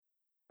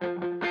You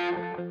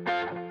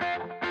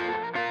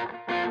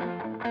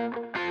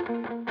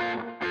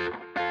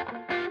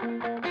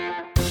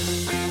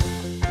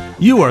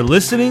are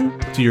listening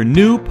to your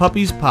New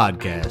Puppies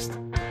Podcast,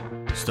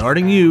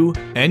 starting you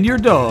and your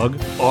dog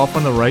off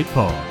on the right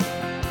paw.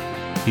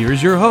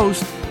 Here's your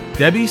host,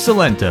 Debbie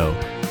Salento.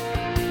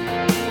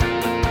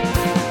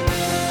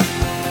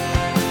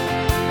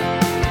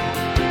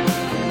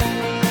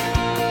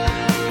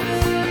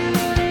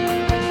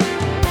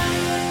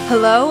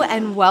 Hello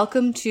and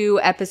welcome to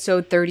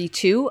episode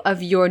 32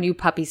 of Your New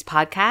Puppies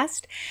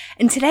Podcast.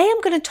 And today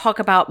I'm going to talk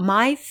about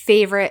my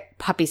favorite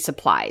puppy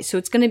supplies. So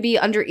it's going to be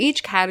under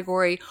each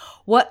category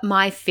what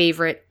my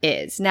favorite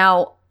is.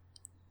 Now,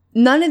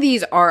 none of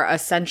these are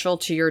essential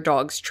to your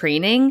dog's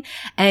training,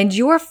 and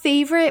your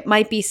favorite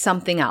might be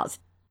something else.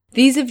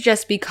 These have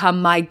just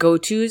become my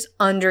go-tos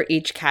under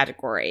each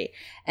category,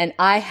 and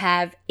I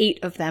have 8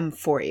 of them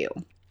for you.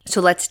 So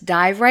let's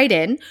dive right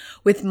in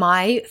with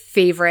my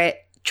favorite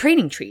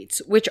training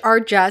treats, which are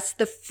just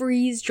the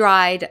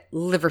freeze-dried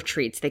liver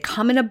treats. They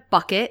come in a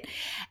bucket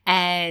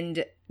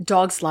and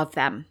dogs love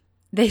them.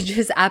 They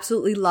just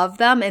absolutely love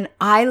them, and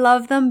I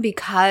love them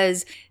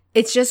because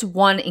it's just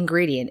one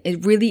ingredient.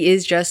 It really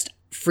is just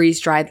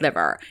freeze-dried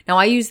liver. Now,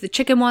 I use the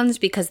chicken ones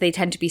because they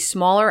tend to be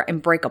smaller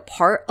and break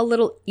apart a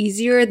little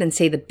easier than,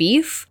 say, the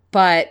beef,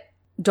 but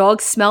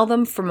dogs smell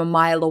them from a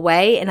mile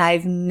away, and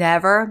I've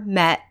never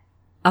met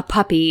a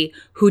puppy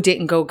who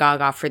didn't go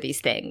gaga for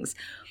these things.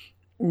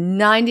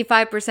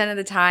 95% of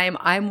the time,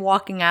 I'm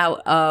walking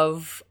out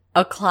of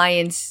a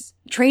client's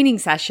training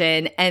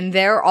session and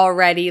they're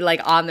already like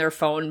on their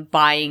phone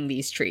buying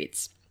these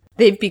treats.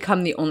 They've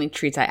become the only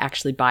treats I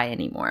actually buy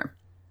anymore.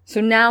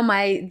 So now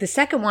the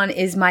second one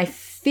is my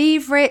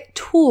favorite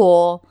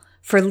tool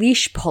for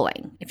leash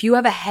pulling. If you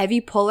have a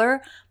heavy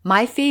puller,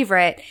 my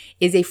favorite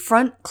is a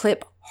front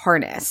clip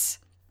harness.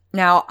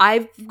 Now,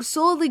 I've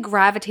slowly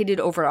gravitated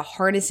over to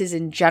harnesses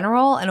in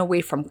general and away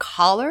from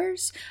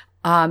collars.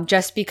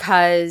 Just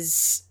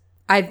because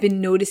I've been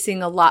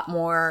noticing a lot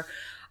more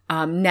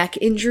neck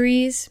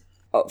injuries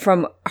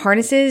from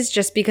harnesses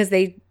just because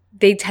they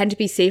tend to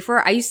be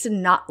safer. I used to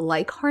not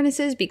like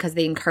harnesses because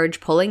they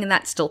encourage pulling, and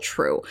that's still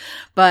true.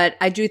 But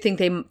I do think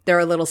they're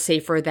a little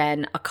safer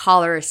than a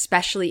collar,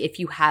 especially if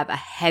you have a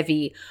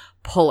heavy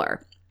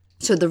puller.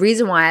 So the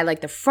reason why I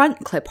like the front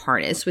clip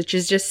harness, which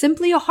is just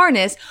simply a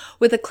harness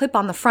with a clip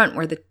on the front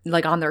where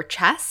like on their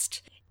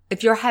chest.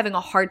 If you're having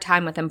a hard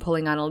time with them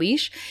pulling on a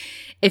leash,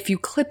 if you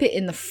clip it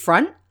in the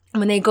front,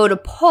 when they go to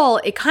pull,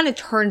 it kind of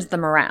turns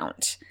them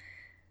around.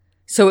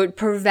 So it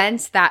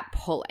prevents that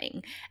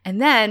pulling. And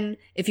then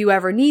if you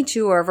ever need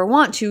to or ever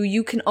want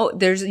to,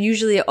 there's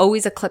usually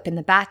always a clip in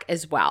the back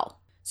as well.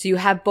 So you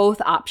have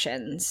both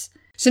options.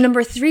 So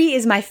number 3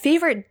 is my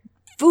favorite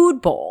food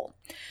bowl,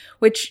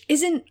 which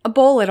isn't a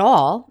bowl at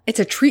all. It's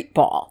a treat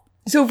ball.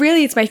 So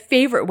really, it's my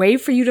favorite way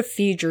for you to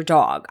feed your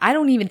dog. I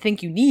don't even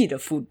think you need a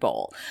food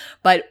bowl,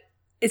 but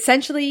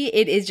essentially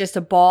it is just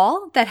a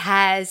ball that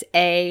has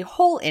a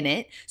hole in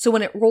it. So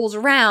when it rolls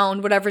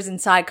around, whatever's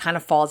inside kind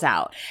of falls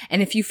out.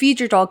 And if you feed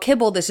your dog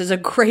kibble, this is a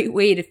great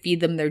way to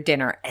feed them their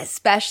dinner,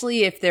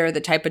 especially if they're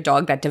the type of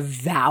dog that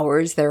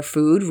devours their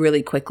food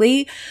really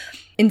quickly.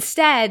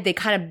 Instead, they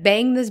kind of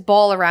bang this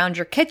ball around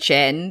your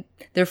kitchen.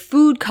 Their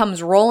food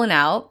comes rolling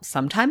out,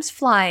 sometimes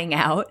flying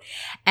out,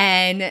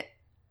 and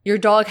your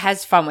dog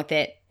has fun with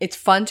it. It's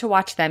fun to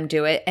watch them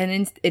do it.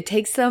 And it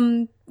takes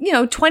them,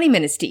 20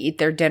 minutes to eat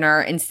their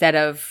dinner instead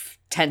of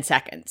 10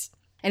 seconds.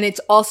 And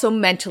it's also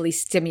mentally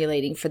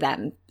stimulating for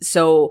them.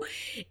 So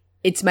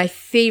it's my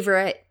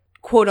favorite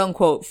quote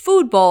unquote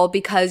food bowl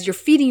because you're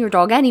feeding your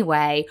dog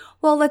anyway.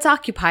 Well, let's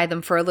occupy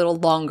them for a little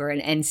longer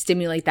and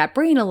stimulate that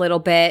brain a little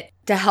bit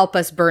to help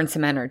us burn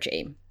some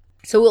energy.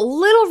 So a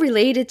little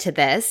related to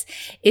this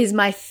is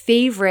my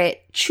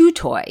favorite chew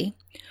toy,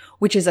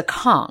 which is a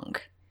Kong.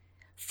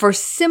 For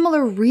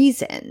similar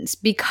reasons,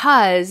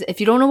 because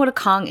if you don't know what a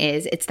Kong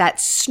is, it's that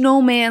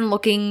snowman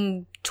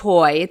looking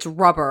toy. It's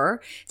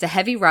rubber. It's a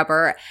heavy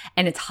rubber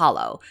and it's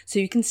hollow. So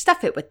you can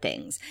stuff it with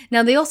things.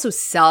 Now they also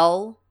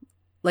sell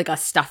like a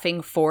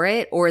stuffing for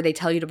it, or they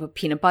tell you to put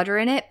peanut butter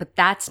in it, but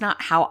that's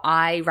not how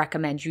I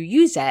recommend you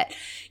use it.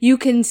 You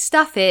can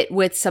stuff it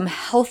with some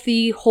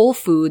healthy whole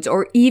foods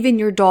or even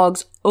your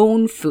dog's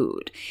own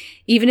food.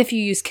 Even if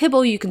you use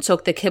kibble, you can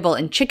soak the kibble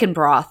in chicken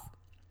broth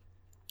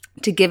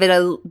to give it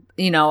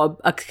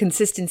a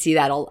consistency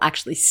that'll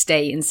actually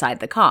stay inside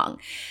the Kong.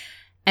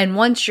 And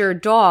once your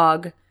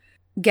dog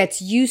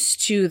gets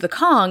used to the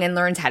Kong and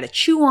learns how to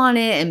chew on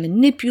it and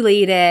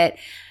manipulate it,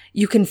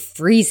 you can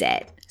freeze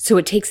it. So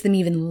it takes them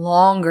even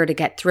longer to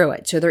get through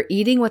it. So they're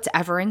eating what's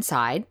ever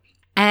inside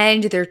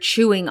and they're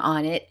chewing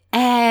on it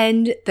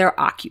and they're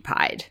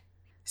occupied.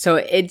 So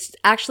it's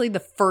actually the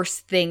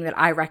first thing that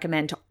I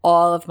recommend to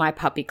all of my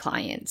puppy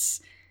clients,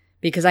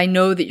 because I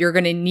know that you're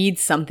going to need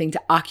something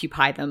to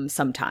occupy them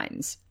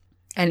sometimes.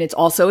 And it's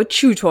also a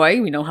chew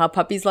toy. We know how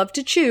puppies love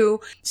to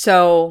chew.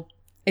 So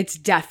it's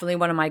definitely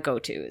one of my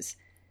go-tos.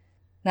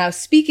 Now,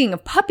 speaking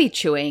of puppy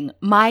chewing,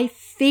 my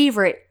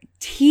favorite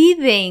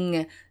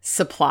teething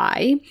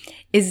supply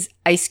is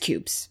ice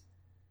cubes.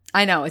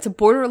 I know it's a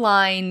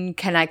borderline,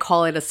 can I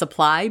call it a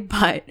supply?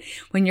 But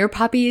when your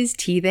puppy is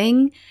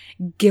teething,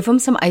 give them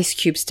some ice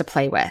cubes to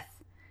play with.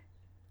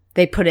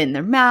 They put it in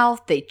their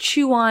mouth, they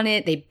chew on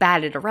it, they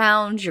bat it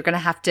around. You're going to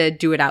have to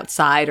do it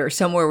outside or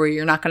somewhere where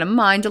you're not going to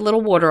mind a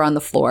little water on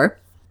the floor.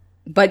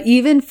 But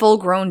even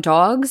full-grown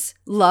dogs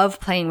love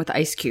playing with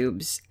ice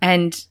cubes,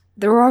 and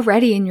they're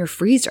already in your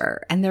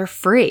freezer and they're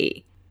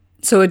free.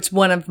 So it's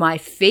one of my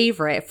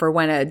favorite for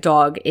when a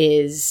dog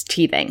is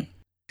teething.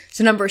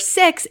 So number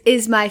 6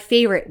 is my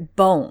favorite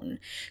bone.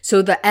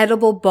 So the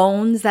edible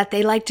bones that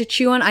they like to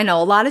chew on. I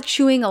know a lot of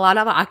chewing, a lot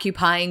of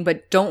occupying,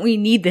 but don't we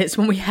need this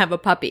when we have a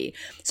puppy?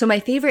 So my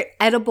favorite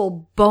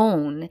edible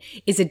bone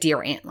is a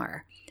deer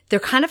antler. They're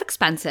kind of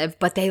expensive,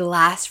 but they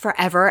last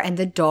forever and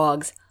the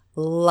dogs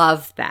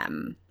love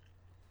them.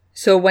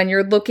 So when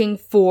you're looking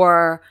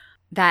for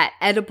that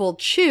edible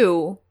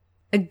chew,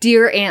 a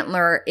deer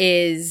antler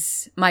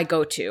is my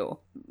go-to.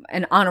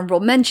 An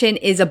honorable mention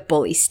is a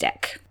bully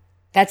stick.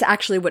 That's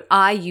actually what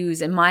I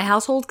use in my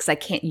household because I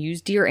can't use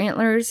deer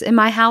antlers in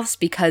my house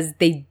because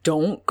they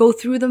don't go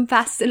through them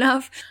fast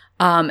enough.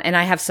 And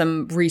I have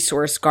some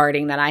resource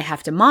guarding that I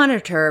have to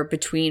monitor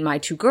between my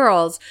 2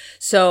 girls.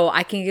 So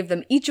I can give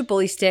them each a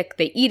bully stick.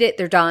 They eat it,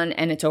 they're done,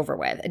 and it's over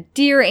with. A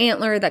deer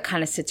antler that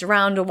kind of sits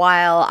around a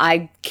while,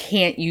 I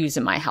can't use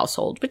in my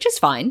household, which is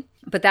fine.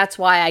 But that's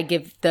why I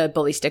give the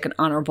bully stick an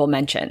honorable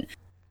mention.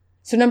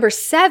 So number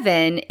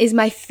 7 is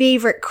my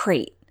favorite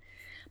crate.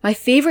 My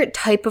favorite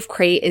type of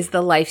crate is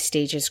the Life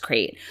Stages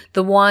crate.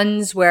 The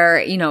ones where,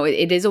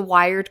 it is a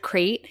wired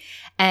crate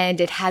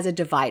and it has a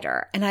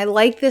divider. And I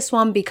like this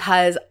one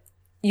because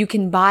you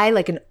can buy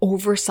like an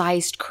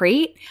oversized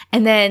crate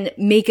and then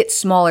make it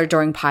smaller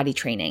during potty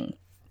training.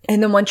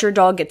 And then once your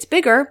dog gets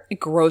bigger, it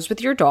grows with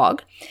your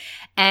dog.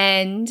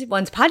 And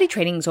once potty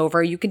training's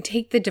over, you can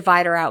take the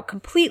divider out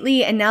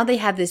completely. And now they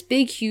have this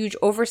big, huge,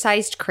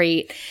 oversized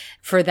crate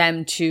for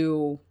them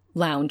to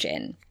lounge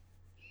in.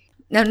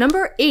 Now,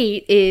 number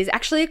 8 is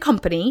actually a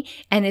company,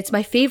 and it's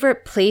my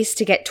favorite place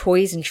to get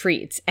toys and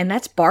treats, and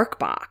that's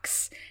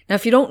BarkBox. Now,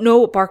 if you don't know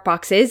what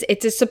BarkBox is,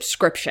 it's a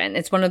subscription.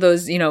 It's one of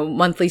those,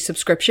 monthly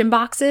subscription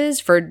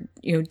boxes for,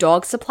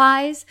 dog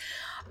supplies.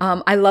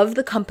 I love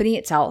the company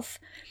itself.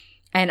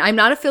 And I'm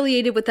not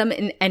affiliated with them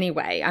in any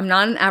way. I'm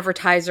not an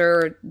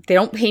advertiser. They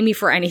don't pay me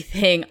for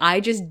anything. I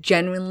just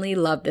genuinely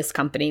love this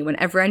company.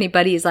 Whenever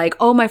anybody is like,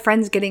 oh, my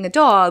friend's getting a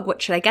dog,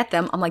 what should I get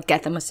them? I'm like,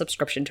 get them a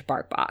subscription to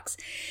BarkBox.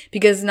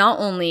 Because not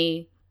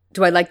only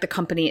do I like the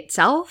company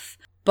itself,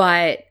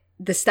 but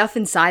the stuff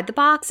inside the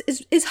box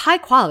is high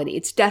quality.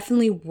 It's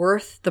definitely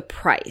worth the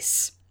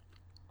price.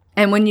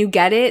 And when you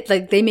get it,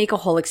 like they make a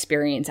whole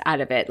experience out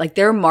of it. Like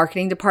their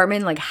marketing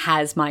department like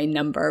has my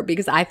number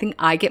because I think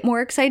I get more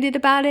excited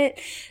about it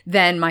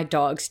than my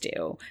dogs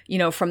do.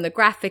 From the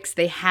graphics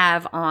they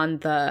have on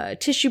the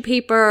tissue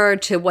paper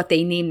to what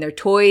they name their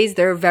toys,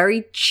 they're a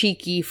very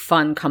cheeky,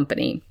 fun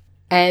company.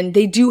 And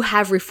they do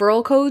have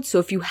referral codes. So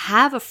if you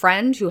have a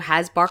friend who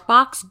has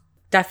BarkBox,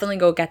 definitely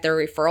go get their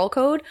referral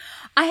code.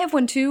 I have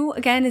one too.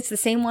 Again, it's the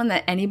same one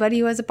that anybody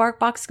who has a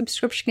BarkBox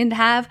subscription can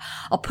have.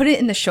 I'll put it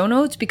in the show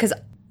notes because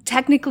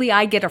technically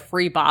I get a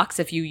free box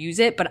if you use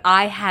it, but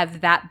I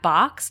have that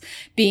box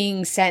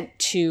being sent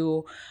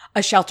to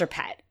a shelter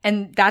pet.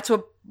 And that's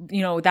what,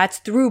 that's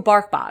through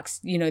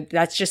BarkBox.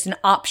 That's just an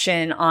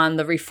option on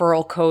the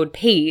referral code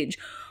page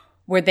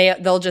where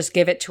they'll just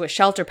give it to a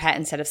shelter pet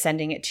instead of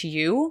sending it to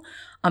you.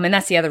 And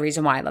that's the other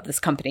reason why I love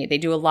this company. They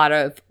do a lot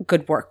of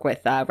good work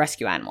with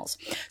rescue animals.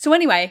 So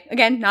anyway,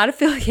 again, not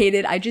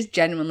affiliated. I just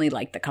genuinely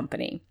like the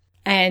company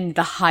and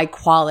the high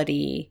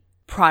quality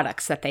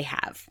products that they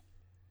have.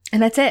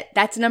 And that's it.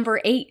 That's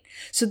number 8.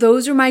 So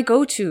those are my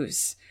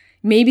go-tos.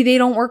 Maybe they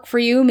don't work for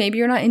you. Maybe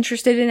you're not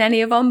interested in any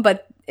of them.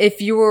 But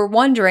if you were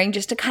wondering,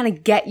 just to kind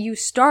of get you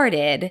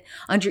started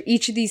under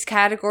each of these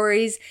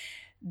categories,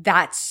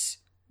 that's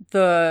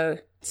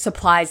the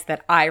supplies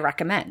that I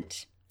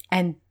recommend.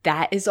 And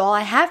that is all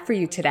I have for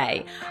you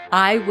today.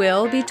 I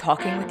will be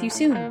talking with you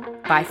soon.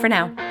 Bye for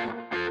now.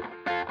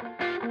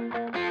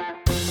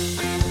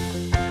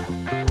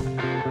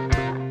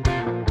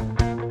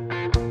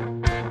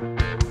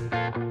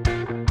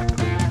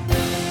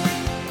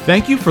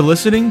 Thank you for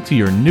listening to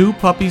your New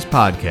Puppies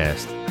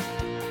podcast.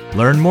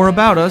 Learn more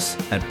about us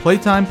at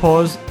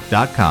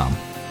playtimepaws.com.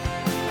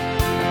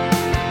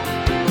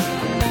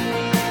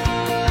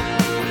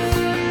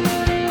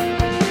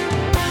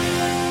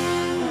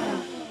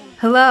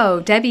 Hello,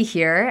 Debbie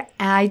here.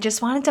 I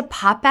just wanted to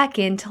pop back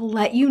in to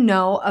let you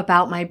know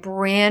about my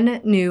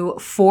brand new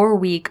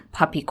 4-week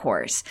puppy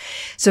course.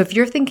 So if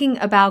you're thinking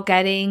about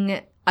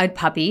getting a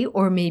puppy,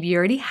 or maybe you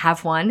already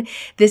have one,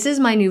 this is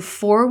my new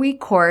 4-week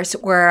course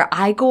where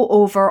I go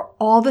over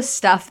all the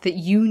stuff that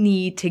you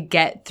need to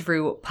get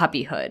through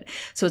puppyhood.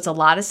 So it's a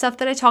lot of stuff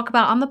that I talk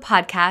about on the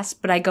podcast,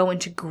 but I go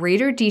into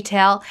greater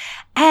detail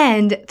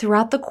And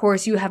throughout the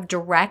course, you have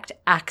direct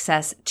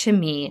access to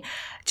me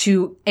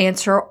to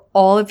answer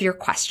all of your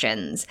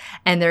questions.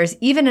 And there's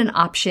even an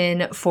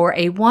option for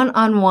a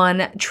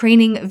one-on-one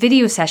training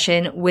video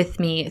session with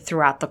me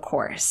throughout the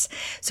course.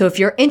 So if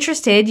you're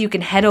interested, you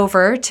can head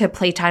over to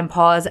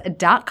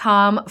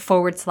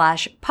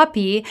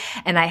playtimepaws.com/puppy,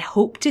 and I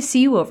hope to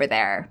see you over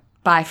there.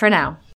 Bye for now.